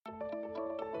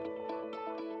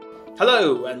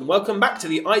Hello and welcome back to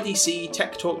the IDC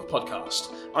Tech Talk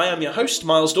podcast. I am your host,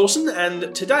 Miles Dawson,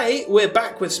 and today we're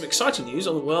back with some exciting news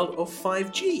on the world of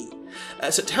 5G.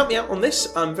 So to help me out on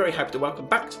this, I'm very happy to welcome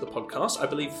back to the podcast, I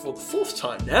believe for the fourth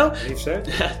time now, I believe so.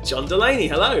 John Delaney.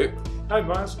 Hello. Hi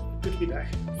Miles, good to be back.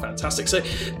 Fantastic. So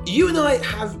you and I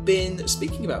have been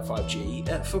speaking about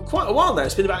 5G for quite a while now.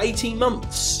 It's been about 18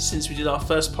 months since we did our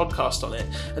first podcast on it.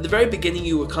 At the very beginning,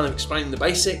 you were kind of explaining the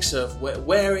basics of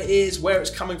where it is, where it's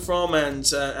coming from, and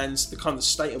the kind of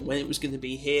state and when it was going to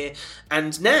be here.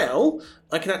 And now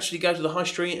I can actually go to the high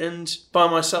street and buy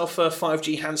myself a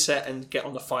 5G handset and get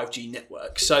on the 5G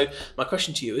network. So my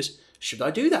question to you is, should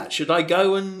I do that? Should I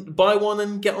go and buy one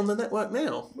and get on the network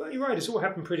now? Well, you're right. It's all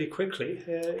happened pretty quickly.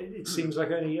 It seems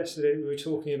like only yesterday we were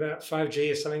talking about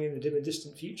 5G as something in the dim and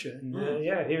distant future. And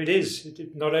here it is.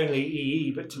 Not only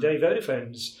EE, but today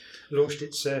Vodafone's launched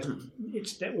its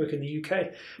network in the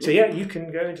UK. So you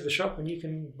can go into the shop and you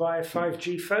can buy a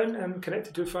 5G phone and connect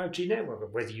it to a 5G network.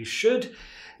 But whether you should,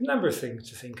 a number of things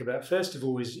to think about. First of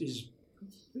all is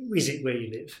it where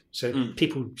you live? So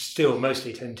people still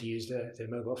mostly tend to use their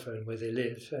mobile phone where they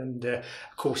live. And of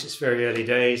course, it's very early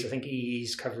days. I think EE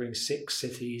is covering 6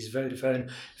 cities, Vodafone,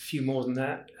 a few more than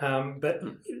that.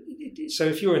 So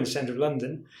if you're in the centre of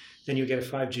London, then you'll get a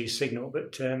 5G signal.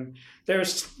 But there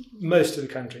is most of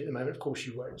the country at the moment, of course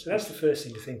you won't. So that's the first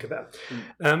thing to think about.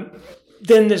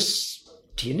 Then there's,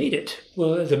 do you need it?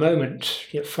 Well, at the moment,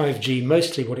 5G,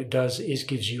 mostly what it does is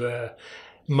gives you a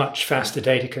much faster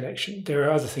data connection. There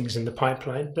are other things in the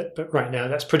pipeline, but right now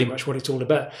that's pretty much what it's all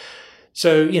about.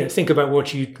 So think about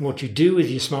what you do with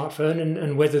your smartphone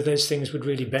and whether those things would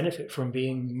really benefit from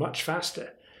being much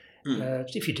faster.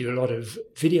 If you do a lot of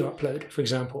video upload, for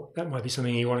example, that might be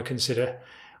something you want to consider.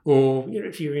 Or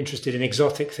if you're interested in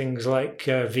exotic things like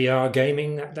VR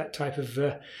gaming, that type of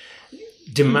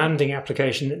demanding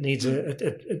application that needs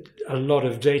a lot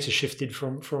of data shifted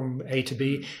from A to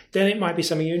B, then it might be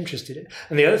something you're interested in.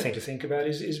 And the other thing to think about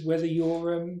is whether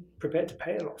you're prepared to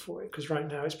pay a lot for it, because right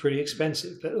now it's pretty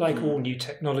expensive. But like all new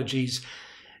technologies,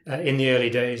 in the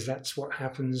early days, that's what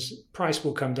happens. Price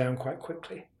will come down quite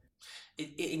quickly.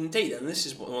 Indeed, and this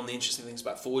is one of the interesting things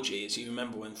about 4G is you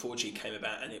remember when 4G came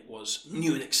about and it was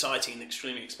new and exciting and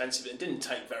extremely expensive. It didn't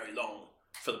take very long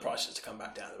for the prices to come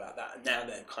back down about that, and now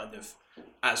they're kind of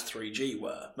as 3G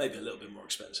were, maybe a little bit more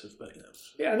expensive, but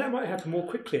Yeah, and that might happen more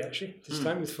quickly actually this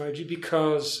time with 5G,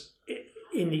 because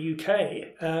in the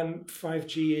UK,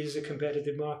 5G is a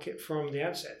competitive market from the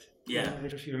outset. Yeah.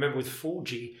 If you remember with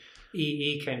 4G,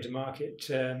 EE came to market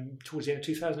towards the end of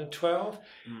 2012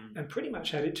 and pretty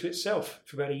much had it to itself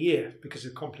for about a year because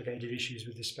of complicated issues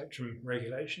with the spectrum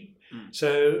regulation.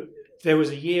 So there was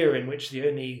a year in which the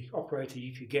only operator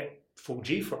you could get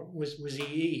 4G from was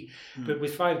EE. But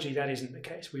with 5G, that isn't the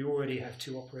case. We already have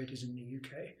 2 operators in the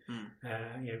UK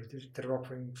that are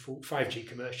offering 5G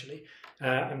commercially.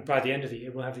 And by the end of the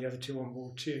year, we'll have the other 2 on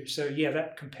board too. So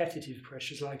that competitive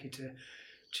pressure is likely to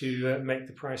make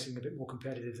the pricing a bit more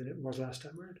competitive than it was last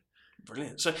time around.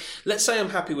 Brilliant. So let's say I'm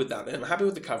happy with that then. I'm happy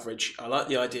with the coverage. I like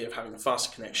the idea of having a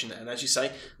faster connection. And as you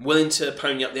say, I'm willing to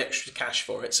pony up the extra cash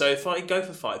for it. So if I go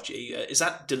for 5G, is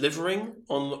that delivering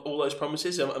on all those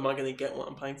promises? Am I going to get what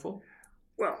I'm paying for?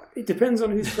 Well, it depends on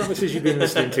whose promises you've been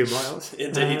listening to, Miles.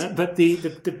 Indeed. But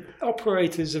the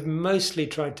operators have mostly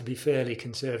tried to be fairly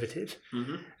conservative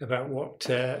about what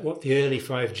the early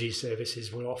 5G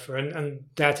services will offer. And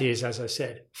that is, as I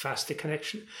said, faster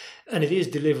connection. And it is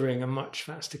delivering a much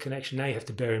faster connection. Now you have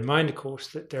to bear in mind, of course,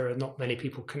 that there are not many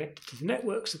people connected to the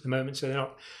networks at the moment, so they're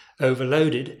not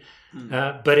overloaded.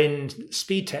 But in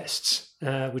speed tests,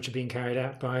 which are being carried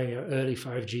out by early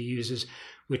 5G users,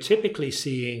 we're typically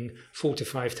seeing 4 to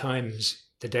 5 times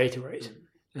the data rate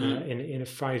in a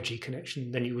 5G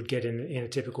connection than you would get in a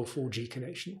typical 4G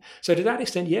connection. So to that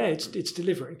extent, it's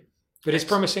delivering. But it's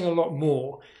promising a lot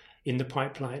more in the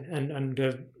pipeline, and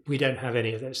we don't have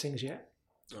any of those things yet.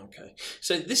 Okay.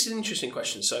 So this is an interesting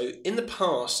question. So in the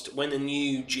past, when a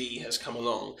new G has come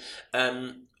along,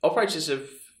 operators have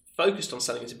focused on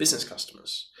selling it to business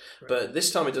customers. Right. But this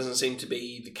time it doesn't seem to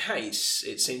be the case.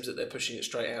 It seems that they're pushing it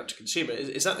straight out to consumer.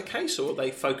 Is that the case, or are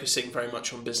they focusing very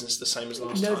much on business the same as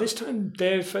last time? No, this time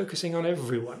they're focusing on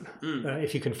everyone.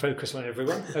 If you can focus on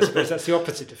everyone. I suppose that's the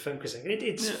opposite of focusing.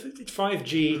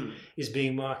 5G is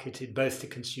being marketed both to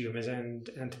consumers and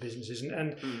to businesses.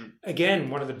 And again,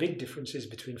 one of the big differences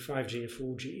between 5G and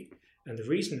 4G, and the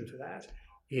reason for that,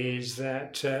 is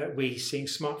that we're seeing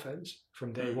smartphones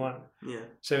from day one. Yeah.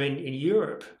 So in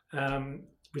Europe,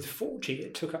 with 4G,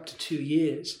 it took up to 2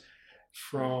 years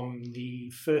from the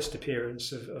first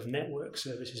appearance of network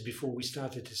services before we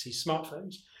started to see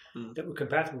smartphones. that were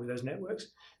compatible with those networks.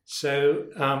 So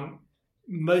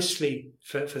mostly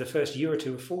for the first year or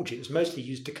two of 4G, it was mostly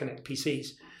used to connect PCs,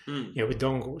 with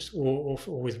dongles or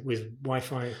with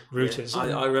Wi-Fi routers.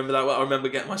 Yeah, I remember that. I remember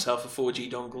getting myself a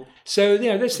 4G dongle. So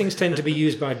those things tend to be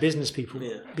used by business people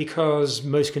because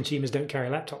most consumers don't carry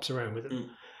laptops around with them.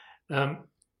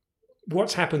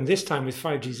 What's happened this time with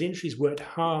 5G is the industry's worked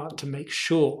hard to make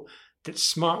sure that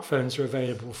smartphones are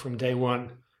available from day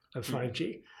one of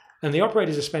 5G. And the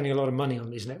operators are spending a lot of money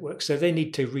on these networks, so they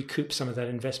need to recoup some of that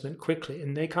investment quickly.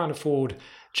 And they can't afford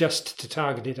just to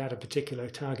target it at a particular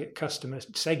target customer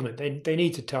segment. They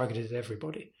need to target it at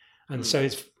everybody. And so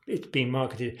it's being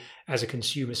marketed as a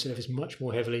consumer service much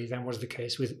more heavily than was the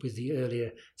case with the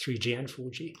earlier 3G and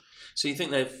 4G. So you think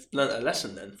they've learnt a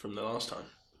lesson then from the last time?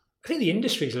 I think the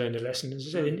industry's learned a lesson, as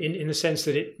I said, in the sense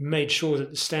that it made sure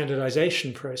that the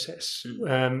standardization process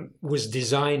was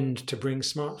designed to bring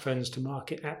smartphones to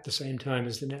market at the same time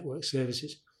as the network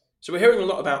services. So we're hearing a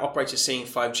lot about operators seeing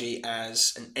 5G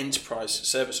as an enterprise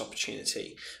service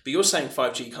opportunity, but you're saying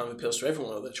 5G kind of appeals to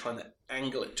everyone, or they're trying to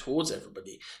angle it towards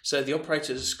everybody. So the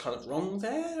operator's kind of wrong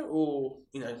there, or,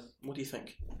 what do you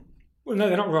think? Well, no,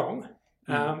 they're not wrong,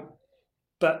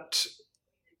 but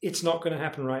it's not going to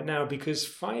happen right now because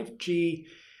 5G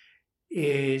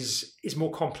is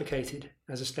more complicated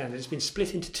as a standard. It's been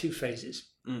split into two phases.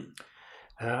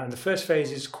 And the first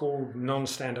phase is called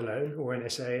non-standalone, or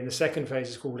NSA, and the second phase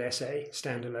is called SA,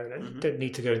 standalone. And don't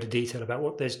need to go into detail about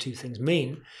what those two things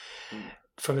mean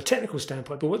from a technical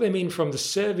standpoint, but what they mean from the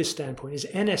service standpoint is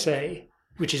NSA,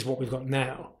 which is what we've got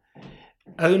now,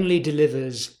 only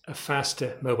delivers a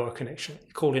faster mobile connection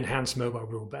called enhanced mobile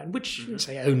broadband, which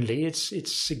say only,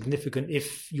 it's significant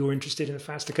if you're interested in a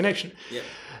faster connection. Yep.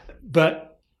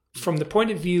 But from the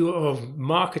point of view of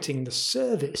marketing the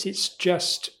service, it's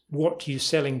just what you're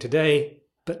selling today,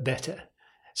 but better.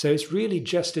 So it's really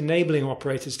just enabling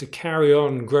operators to carry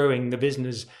on growing the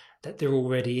business that they're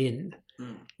already in.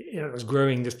 It's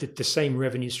growing the same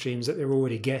revenue streams that they're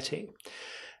already getting.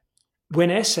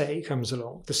 When SA comes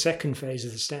along, the second phase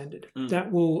of the standard,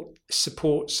 that will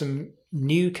support some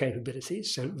new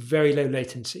capabilities, so very low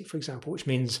latency, for example, which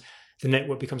means the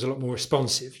network becomes a lot more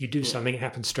responsive. You do something, it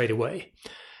happens straight away.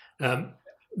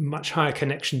 Much higher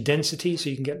connection density, so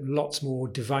you can get lots more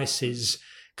devices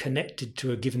connected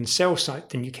to a given cell site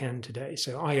than you can today.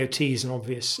 So IoT is an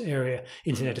obvious area,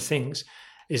 Internet of Things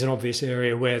is an obvious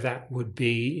area where that would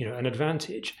be an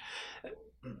advantage.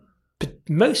 But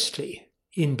mostly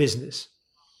in business.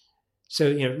 So,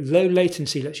 low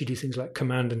latency lets you do things like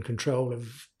command and control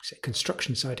of, say,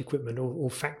 construction site equipment or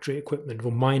factory equipment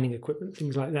or mining equipment,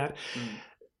 things like that.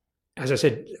 As I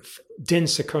said,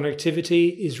 denser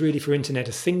connectivity is really for Internet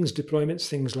of Things deployments,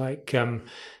 things like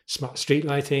smart street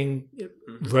lighting,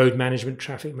 road management,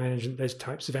 traffic management, those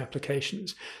types of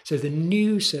applications. So the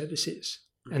new services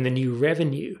and the new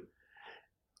revenue,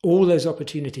 all those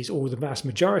opportunities, or the vast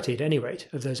majority at any rate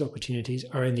of those opportunities,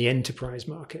 are in the enterprise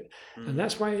market. And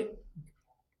that's why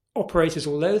operators,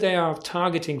 although they are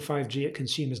targeting 5G at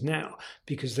consumers now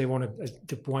because they want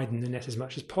to widen the net as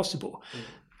much as possible,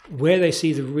 where they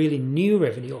see the really new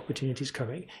revenue opportunities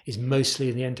coming is mostly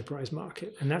in the enterprise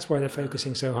market. And that's why they're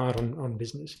focusing so hard on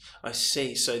business. I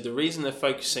see. So the reason they're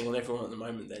focusing on everyone at the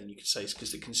moment, then, you could say, is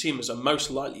because the consumers are most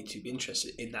likely to be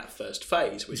interested in that first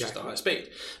phase, which is the high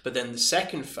speed. But then the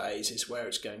second phase is where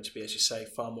it's going to be, as you say,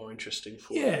 far more interesting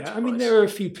for enterprise. I mean, there are a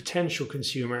few potential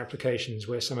consumer applications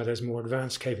where some of those more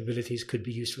advanced capabilities could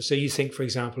be useful. So you think, for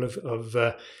example,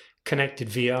 of connected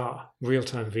VR,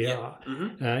 real-time VR.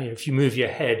 If you move your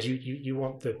head, you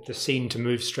want the scene to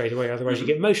move straight away, otherwise you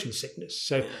get motion sickness.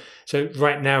 So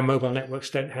right now, mobile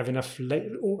networks don't have enough,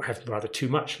 or have rather too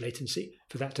much latency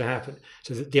for that to happen.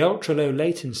 So that the ultra-low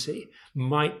latency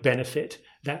might benefit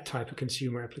that type of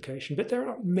consumer application. But there are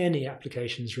not many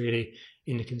applications really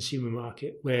in the consumer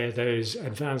market where those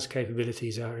advanced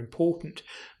capabilities are important.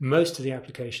 Most of the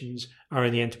applications are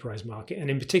in the enterprise market, and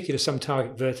in particular some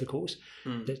target verticals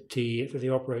that the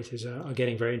operators are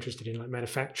getting very interested in, like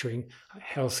manufacturing,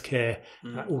 healthcare,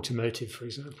 automotive, for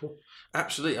example.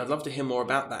 Absolutely. I'd love to hear more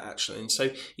about that, actually. And so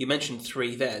you mentioned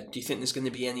 3 there. Do you think there's going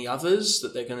to be any others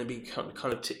that they're going to be kind of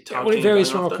targeting? Well, it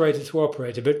varies from operator to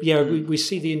operator, but we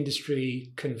see the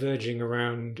industry converging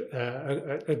around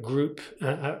a group.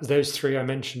 Those 3 I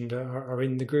mentioned are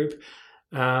in the group.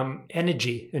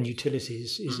 Energy and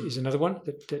utilities is another one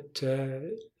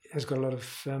that has got a lot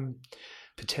of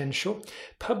potential.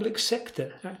 Public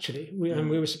sector, actually. We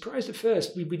were surprised at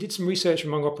first. We did some research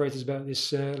among operators about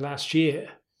this last year,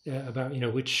 about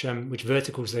which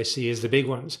verticals they see as the big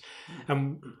ones.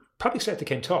 And public sector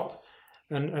came top.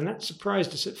 And that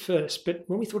surprised us at first. But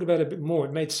when we thought about it a bit more,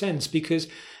 it made sense because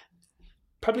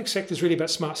public sector is really about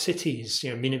smart cities,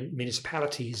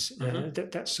 municipalities,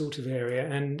 that sort of area,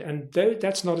 and though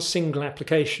that's not a single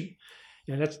application.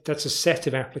 That's a set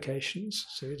of applications.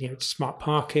 So it's smart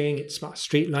parking, it's smart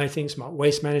street lighting, smart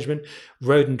waste management,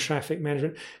 road and traffic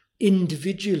management.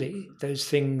 Individually, those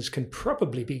things can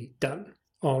probably be done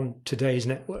on today's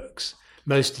networks,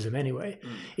 most of them anyway.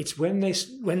 It's when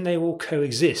they all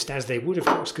coexist, as they would, of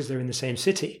course, because they're in the same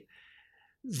city,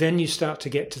 then you start to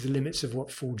get to the limits of what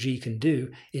 4G can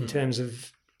do in terms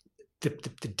of the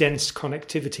dense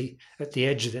connectivity at the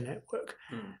edge of the network.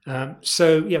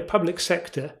 Public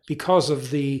sector, because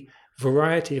of the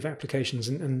variety of applications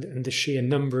and the sheer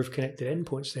number of connected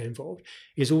endpoints they're involved,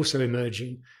 is also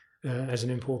emerging as an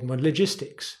important one.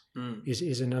 Logistics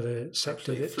is another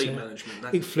sector. Absolutely.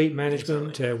 That fleet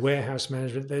management, warehouse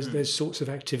management, those sorts of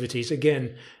activities.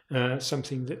 Again,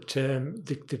 something that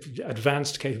the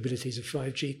advanced capabilities of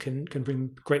 5G can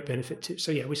bring great benefit to.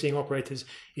 So we're seeing operators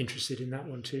interested in that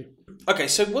one too. Okay,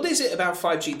 so what is it about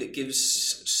 5G that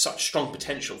gives such strong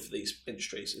potential for these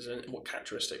industries? What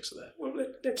characteristics are there? Well,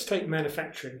 let's take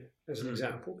manufacturing as an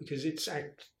example, because it's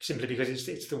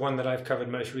the one that I've covered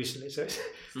most recently, so it's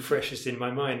freshest in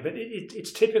my mind. But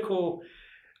it's typical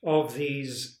of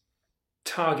these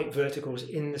target verticals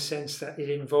in the sense that it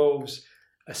involves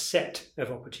a set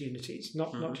of opportunities,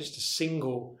 not just a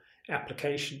single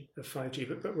application of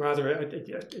 5G, but rather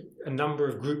a number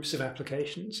of groups of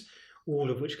applications, all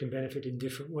of which can benefit in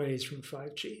different ways from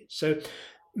 5G. So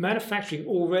manufacturing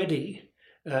already,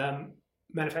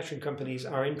 manufacturing companies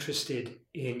are interested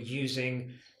in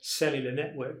using cellular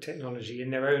network technology in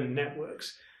their own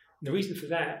networks. And the reason for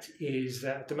that is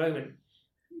that at the moment,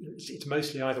 it's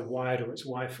mostly either wired or it's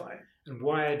Wi-Fi. And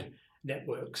wired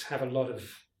networks have a lot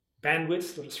of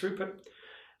bandwidth, a lot of throughput,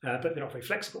 but they're not very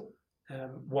flexible.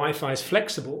 Wi-Fi is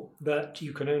flexible, but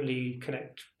you can only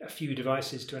connect a few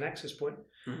devices to an access point,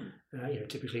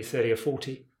 typically 30 or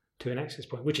 40 to an access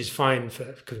point, which is fine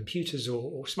for computers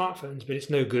or smartphones, but it's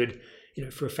no good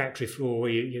for a factory floor where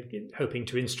you're hoping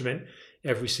to instrument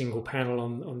every single panel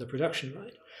on the production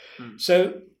line.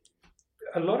 So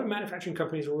a lot of manufacturing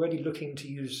companies are already looking to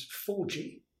use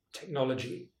 4G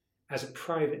technology as a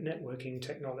private networking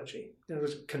technology. In other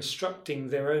words, constructing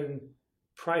their own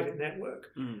private network,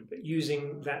 but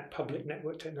using that public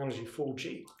network technology,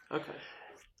 4G. Okay.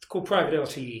 It's called private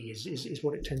LTE is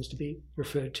what it tends to be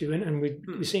referred to, and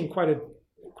we're seeing quite a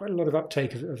lot of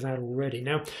uptake of that already.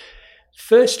 Now,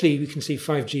 firstly, we can see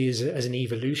 5G as an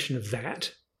evolution of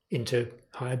that into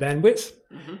higher bandwidth.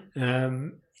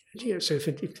 So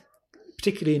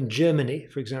particularly in Germany,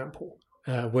 for example,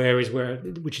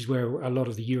 which is where a lot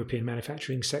of the European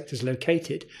manufacturing sector is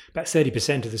located, about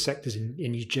 30% of the sectors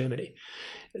in Germany.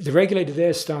 The regulator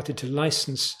there started to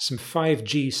license some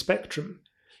 5G spectrum,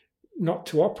 not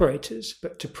to operators,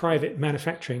 but to private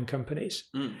manufacturing companies,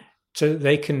 so that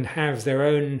they can have their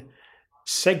own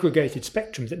segregated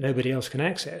spectrum that nobody else can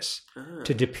access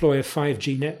to deploy a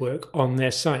 5G network on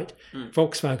their site.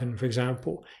 Volkswagen, for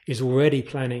example, is already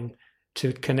planning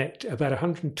to connect about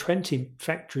 120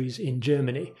 factories in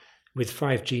Germany with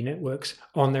 5G networks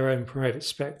on their own private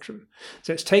spectrum.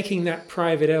 So it's taking that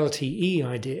private LTE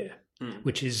idea,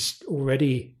 which is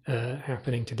already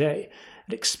happening today,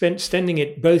 and extending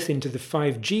it both into the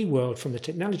 5G world from the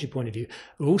technology point of view,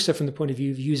 but also from the point of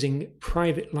view of using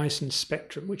private licensed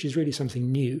spectrum, which is really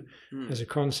something new as a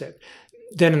concept.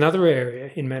 Then another area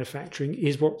in manufacturing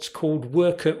is what's called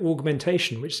worker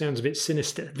augmentation, which sounds a bit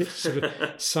sinister, a bit sort of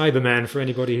Cyberman for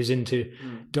anybody who's into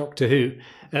Doctor Who.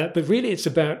 But really it's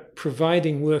about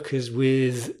providing workers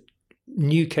with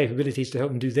new capabilities to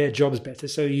help them do their jobs better.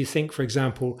 So you think, for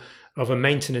example, of a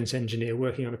maintenance engineer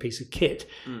working on a piece of kit.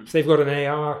 If they've got an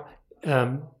AR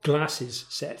glasses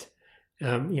set,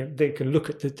 they can look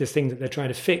at the thing that they're trying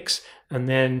to fix and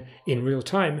then in real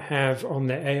time have on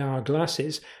their AR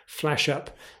glasses flash up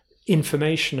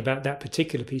information about that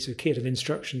particular piece of kit and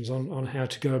instructions on how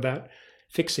to go about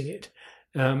fixing it.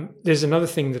 There's another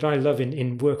thing that I love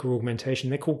in worker augmentation.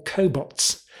 They're called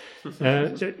cobots.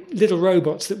 Little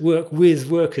robots that work with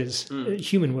workers,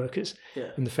 human workers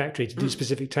in the factory to do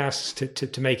specific tasks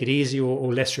to make it easier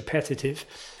or less repetitive.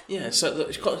 Yeah, so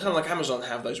it's kind of like Amazon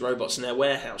have those robots in their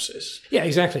warehouses. Yeah,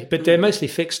 exactly. But they're mostly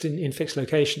fixed in fixed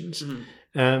locations.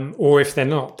 Or if they're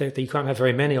not, you can't have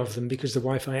very many of them because the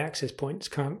Wi-Fi access points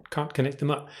can't connect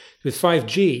them up. With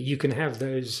 5G, you can have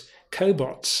those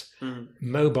cobots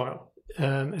mobile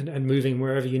and moving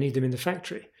wherever you need them in the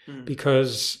factory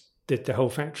because the whole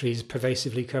factory is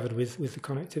pervasively covered with the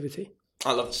connectivity.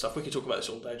 I love this stuff. We could talk about this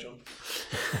all day, John.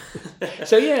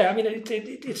 So yeah, I mean,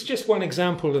 it's just one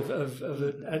example of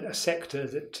a sector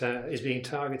that is being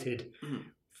targeted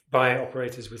by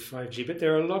operators with 5G, but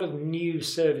there are a lot of new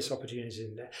service opportunities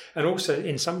in there, and also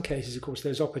in some cases, of course,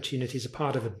 those opportunities are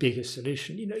part of a bigger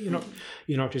solution.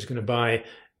 You're not just going to buy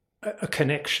a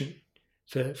connection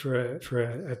for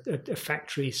a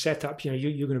factory setup.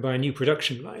 You're going to buy a new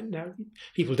production line. Now,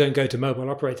 people don't go to mobile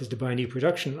operators to buy a new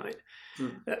production line,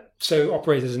 so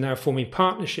operators are now forming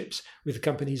partnerships with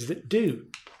companies that do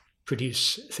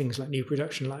produce things like new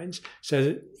production lines. So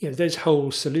that, those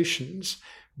whole solutions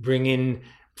bring in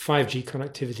 5G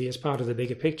connectivity as part of the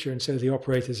bigger picture, and so the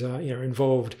operators are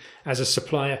involved as a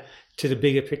supplier to the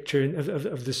bigger picture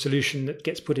of the solution that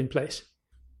gets put in place.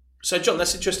 So, John,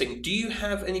 that's interesting. Do you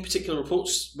have any particular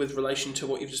reports with relation to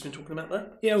what you've just been talking about there?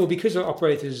 Yeah, well, because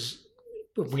operators,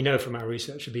 we know from our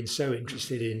research, have been so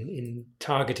interested in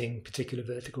targeting particular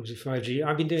verticals of 5G.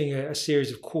 I've been doing a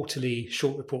series of quarterly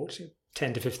short reports,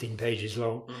 10 to 15 pages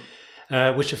long,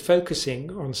 which are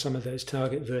focusing on some of those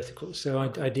target verticals. So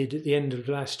I did, at the end of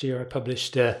last year, I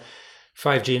published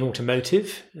 5G in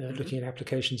automotive, looking at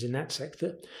applications in that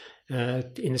sector.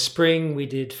 In the spring, we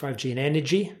did 5G in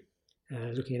energy,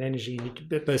 looking at energy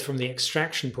both from the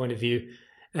extraction point of view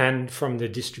and from the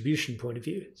distribution point of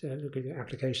view. So looking at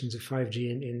applications of 5G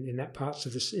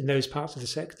in those parts of the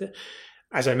sector.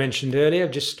 As I mentioned earlier,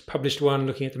 I've just published one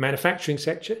looking at the manufacturing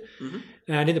sector,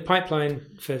 and in the pipeline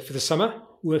for the summer,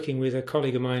 working with a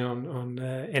colleague of mine on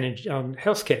energy, on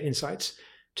healthcare insights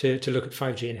to look at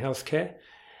 5G in healthcare.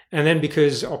 And then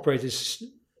because operators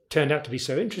turned out to be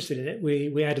so interested in it,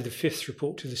 we added the 5th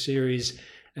report to the series,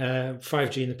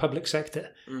 5G in the public sector,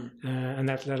 and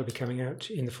that'll be coming out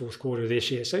in the 4th quarter of this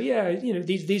year. So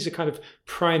these are kind of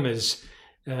primers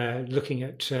looking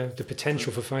at the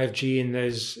potential for 5G in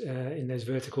those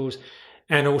verticals,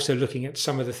 and also looking at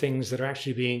some of the things that are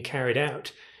actually being carried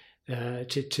out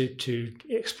to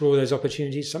explore those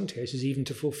opportunities, some cases even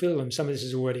to fulfill them. Some of this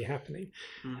is already happening.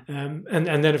 And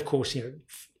then, of course,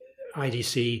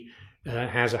 IDC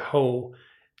has a whole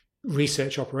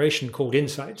research operation called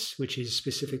Insights, which is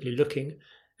specifically looking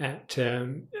at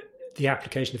the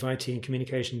application of IT and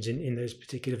communications in those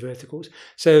particular verticals.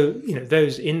 So,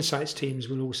 those Insights teams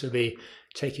will also be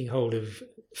taking hold of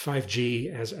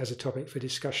 5G as a topic for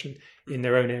discussion in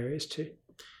their own areas too.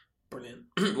 Brilliant.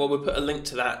 Well, we'll put a link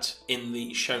to that in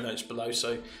the show notes below,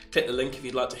 so click the link if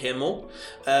you'd like to hear more.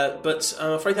 But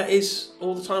I'm afraid that is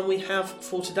all the time we have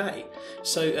for today.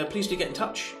 So please do get in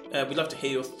touch. We'd love to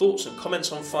hear your thoughts and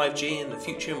comments on 5G in the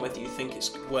future, and whether you think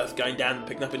it's worth going down and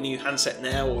picking up a new handset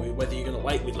now, or whether you're going to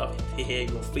wait. We'd love to hear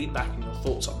your feedback and your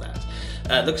thoughts on that.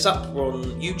 Look us up. We're on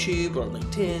YouTube, we're on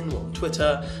LinkedIn, we're on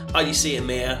Twitter, IDC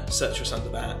EMEA, search us under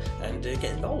that, and get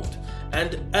involved.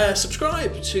 And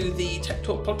subscribe to the Tech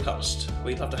Talk podcast.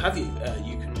 We'd love to have you.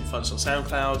 You can find us on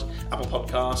SoundCloud, Apple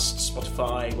Podcasts,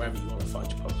 Spotify, wherever you want to find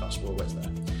your podcast. We're always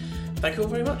there. Thank you all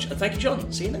very much, and thank you,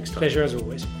 John. See you next time. Pleasure as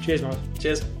always. Cheers, Mark.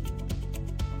 Cheers.